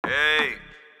Hej,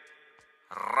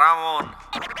 Ramon,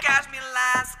 Ukáž mi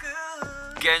lásku.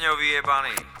 Geňo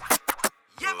vyjebaný.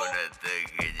 Ona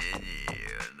taky není,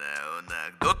 ona.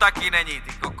 Kto taký není,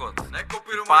 ty kokot?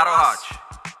 Nekopíruj Parohač.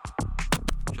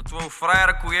 Čo tvoju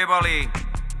frajerku jebali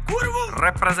kurvu.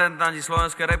 reprezentanti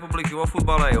Slovenskej republiky vo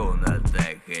futbale. Ona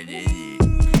taky není.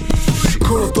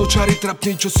 Kolotočári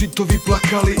trapne, čo si to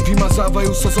vyplakali.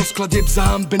 Vymazávajú sa zo skladieb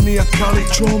zahambení a kali.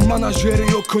 Čo ho manažéri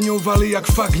okoňovali jak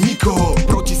fakt nikoho.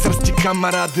 Proti srsti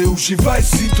kamaráde, užívaj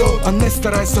si to. A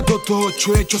nestaraj sa do toho,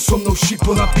 čo je, čo so mnou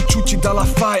šipo. Na piču ti dala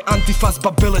faj, antifaz,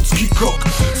 babelecký kok.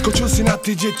 Skočil si na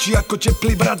ty deti ako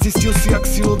teplý brat. Zistil si, jak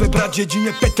silové brat,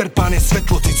 jedine Peter Pán je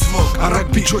svetlo, ty cvok. A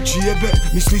rugby, čo ti jebe?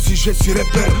 Myslíš si, že si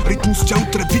reper? Rytmus ťa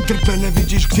utre vydrbe,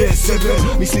 nevidíš, kde je sever.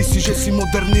 Myslíš si, že si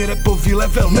moderný repový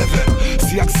level, never.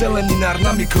 Si jak zeleninár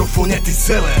na mikrofóne, ty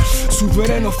celé.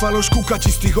 Suveréno faloš kúka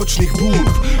čistých očných búv.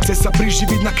 Chce sa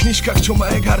priživiť na knižkách, čo má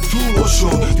Eckhart Fúlošo.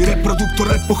 Ty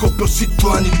reproduktor nepochopil si to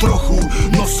ani trochu.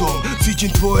 Nosom cítim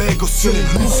tvoje ego s celým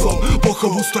hnusom.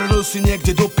 Pochov ustredil si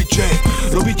niekde do piče.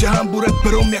 Robíte hambu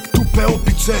reperom jak tupé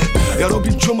opice. Ja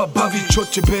robím čo ma baví, čo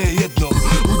tebe je jedno.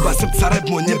 Hudba srdca, rap,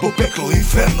 môj nebo, peklo,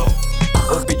 inferno.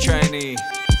 Obyčajný,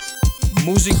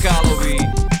 muzikálový,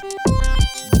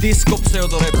 disco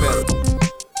pseudoreper.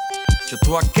 Čo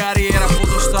tvoja kariéra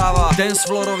pozostáva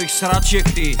dancefloorových sračiek,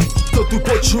 ty. To tu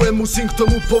počujem, musím k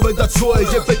tomu povedať svoje.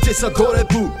 Jebete sa do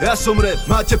repu, ja som rap,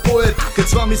 máte poet. Keď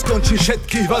s vami skončí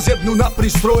všetkých, vás jebnú na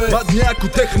prístroje. Mať nejakú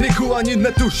techniku, ani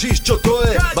netušíš, čo to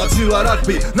je. Bacila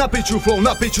rugby, na piču flow,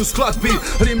 na piču skladby.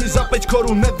 Rímy za 5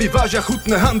 korún nevyvážia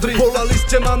chutné handry. Volali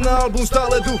ste ma na album,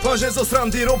 stále dúfam, že zo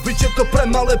srandy robíte to pre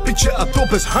malé piče a to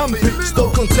bez hanby.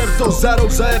 100 koncertov za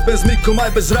rok zajebe s mikom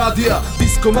aj bez rádia.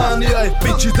 Diskománia je v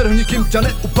piči, trhni, kým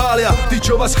ťa neupália. Tí,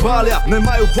 čo vás chvália,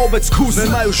 nemajú vôbec kus.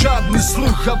 Nemajú žiadny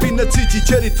sluch a vy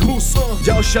necítite rytmus.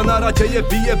 Ďalšia na rade je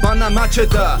vyjebaná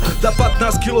mačeta. Dá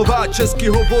 15 kg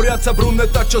česky hovoriaca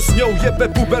bruneta, čo s ňou jebe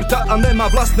puberta a nemá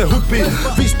vlastné hudby.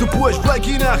 Vystupuješ v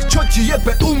leginách, čo ti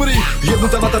jebe, umri.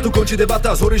 Jednota mata, tu končí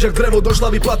debata. Zhoríš jak drevo, došla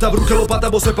vyplata. V ruke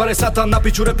lopata, bo separe satan. Na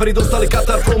piču reperi dostali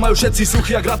katar. Flow majú všetci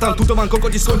suchý jak ratan. Tuto vám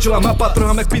kokoti skončila mapa.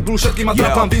 Trhám jak pitbull, všetkým a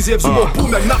trapám. Vízie v zuboch, pum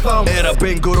jak napalm. Era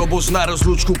Bengo, Robos na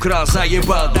rozlúčku král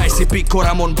zajebal. Daj si piko,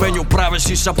 Ramon, Beňo, práve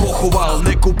si sa pochoval.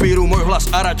 Nekopíruj môj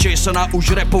hlas a radšej sa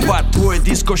nauč repovať. Tvoje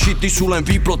disco shity sú len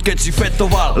výplod, keď si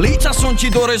fetoval. Líca som ti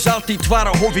dorezal, ty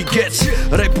tvarohový gec.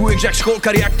 Repuješ jak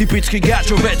školkar, jak typický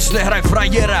gáčovec. Nehraj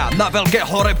frajera, na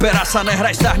veľkého repera sa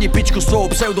nehraj. Stahni pičku s tvojou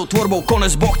pseudotvorbou,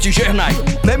 konec Boh ti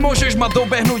žehnaj. Nemôžeš ma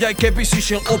dobehnúť, aj keby si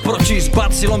šiel oproti. S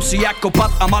bacilom si ako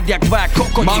pat a mat jak dvaja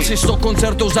kokoti. Mal si 100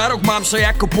 koncertov za rok, mám sa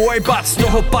ako pojebať. Z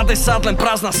toho 50 len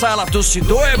prázdna sála, to si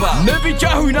dojeba.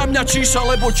 Nevyťahuj na mňa čísla,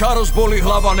 lebo ťa rozbolí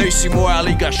hlava. Nejsi moja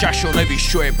liga, šašo, nevíš,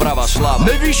 čo je pravá sláva.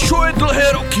 Nevíš, čo je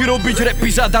dlhé roky robiť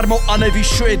repy zadarmo. A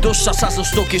nevíš, čo je dostať sa zo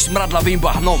stoky smradlavým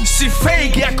bahnom. Si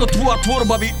fake ako tvoja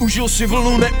tvorba, využil si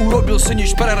vlnu. Neurobil si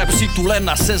nič pre rap, si tu len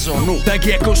na sezónu. Tak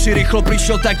ako si rýchlo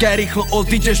prišiel, tak aj rýchlo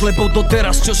odídeš. Lebo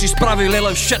doteraz, čo si spravil, je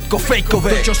len všetko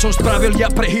fejkové. To, čo som spravil ja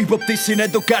pre hip-hop, ty si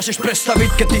nedokážeš predstaviť.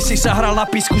 Keď ty si sa hral na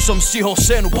písku, som stihol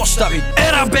scénu postaviť.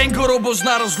 Era Bengo, Robos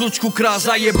na rozlúčku král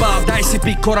zajebal. Daj si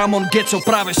piko, Ramon, Geco,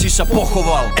 práve si sa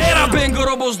pochoval. Era Bengo,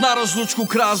 Robos na rozlúčku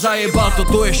král zajebal.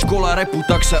 Toto je škola rapu,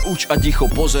 tak sa uč a ticho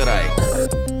pozeraj.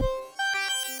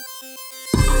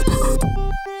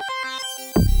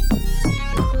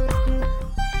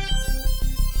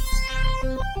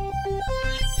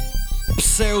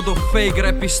 Pseudo fake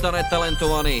rapista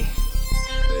netalentovaný.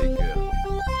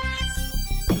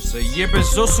 Čo sa jebe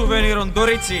so suvenírom do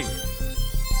Rici.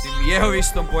 S tým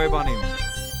jehovistom pojebaným.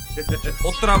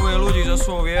 Otravuje ľudí so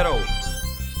svojou vierou.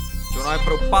 Čo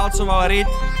najprv palcoval ryt,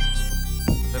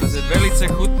 teraz je velice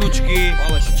chutnučky,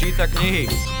 číta knihy.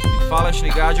 Ty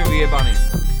falešný gáďo vyjebaný.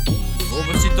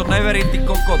 Vôbec si to neverí, ty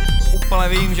kokot. Úplne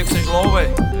vidím, že chceš love.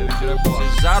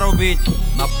 Chceš zarobiť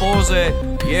na póze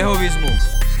jehovizmu.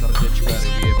 Srdečkári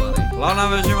vyjebaný. Hlavná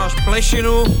vec, že máš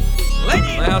plešinu.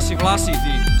 Nechá si vlasy,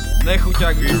 ty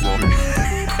nechuťák vyjebaný.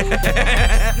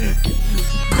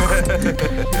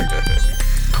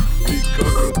 Ty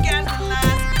kokot.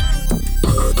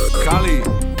 Kali,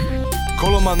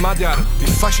 Koloman Maďar, ty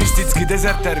fašistický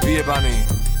dezertér vyjebaný.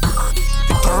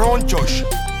 Ty tronťoš.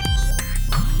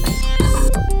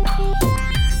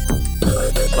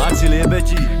 Bacil jebe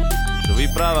ti, čo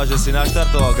vypráva, že si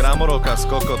naštartoval gramorovka z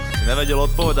kokot. Si nevedel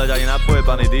odpovedať ani na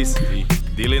pojebaný dis, ty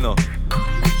dilino.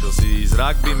 Čo si s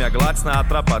rugbym jak lacná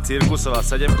atrapa, cirkusová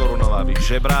 7-korunová, vy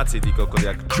žebráci, ty kokot,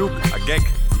 jak čuk a gek,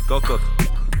 ty kokot.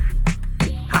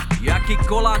 Ha, jaký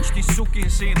koláč, ty sukin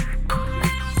syn.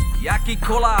 Jaký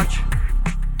koláč?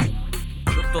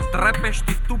 Čo to trepeš,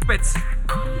 ty tupec?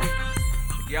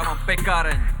 Ja mám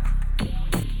pekáreň.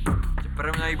 Pre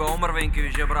mňa iba omrvenky,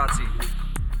 vy žebráci.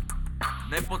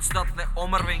 Nepodstatné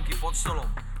omrvenky pod stolom.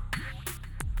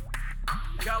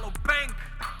 Galo Bank!